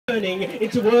turning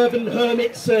into urban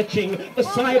hermits searching for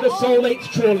cyber soulmates,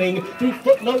 trawling through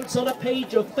footnotes on a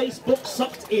page of Facebook,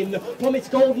 sucked in from its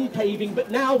golden paving. But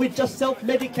now we're just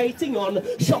self-medicating on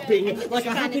shopping, like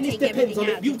our happiness depends on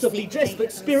it. Beautifully dressed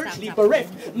but spiritually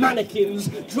bereft mannequins,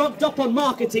 drugged up on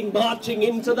marketing, marching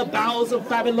into the bowels of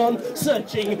Babylon,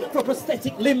 searching for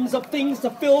prosthetic limbs of things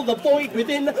to fill the void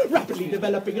within, rapidly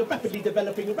developing and rapidly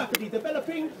developing and rapidly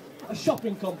developing a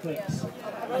shopping complex.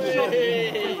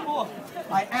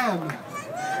 I am.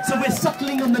 So we're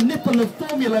suckling on the nipple of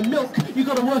formula milk. You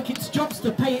gotta work its jobs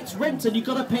to pay its rent, and you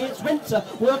gotta pay its rent to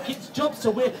work its jobs.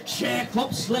 So we're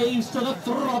sharecrop slaves to the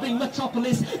throbbing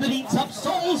metropolis that eats up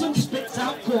souls and spits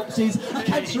out corpses. A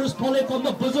cancerous polyp on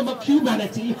the bosom of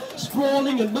humanity,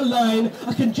 sprawling and malign.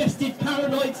 A congested,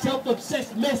 paranoid,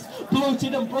 self-obsessed mess,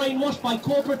 bloated and brainwashed by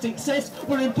corporate excess,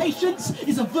 where impatience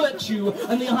is a virtue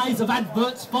and the eyes of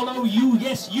adverts follow you.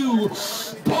 Yes, you.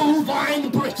 Bovine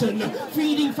Britain,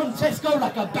 feeding from Tesco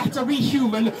like a battery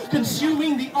human,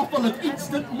 consuming the offal of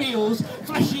instant meals,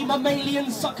 fleshy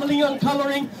mammalian suckling and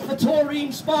colouring, a taurine,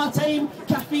 spartane,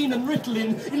 caffeine and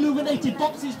Ritalin. Illuminated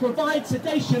boxes provide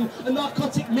sedation, a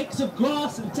narcotic mix of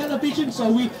glass and television,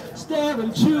 so we stare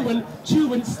and chew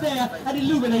and stare at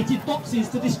illuminated boxes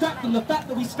to distract from the fact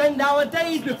that we spend our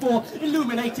days before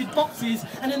illuminated boxes.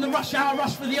 And in the rush hour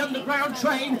rush for the underground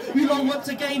train, you long once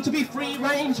again to be free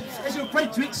range as you're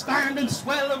bred to expand and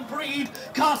swell and breed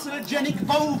carcinogenic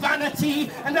vanity.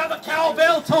 And now the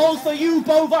cowbell tolls for you,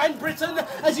 bovine Britain,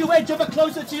 as you edge ever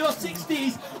closer to your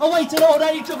 60s, await an old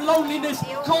age of loneliness,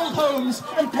 cold homes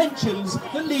and pensions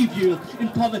that leave you in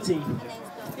poverty.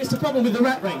 It's the problem with the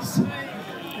rat race,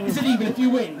 is that even if you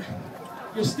win,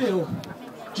 you're still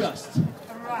just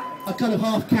a kind of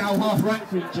half cow, half rat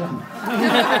creature. Anyway,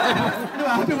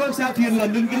 I hope it works out for you in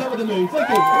London. Good luck with the move. Thank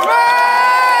you.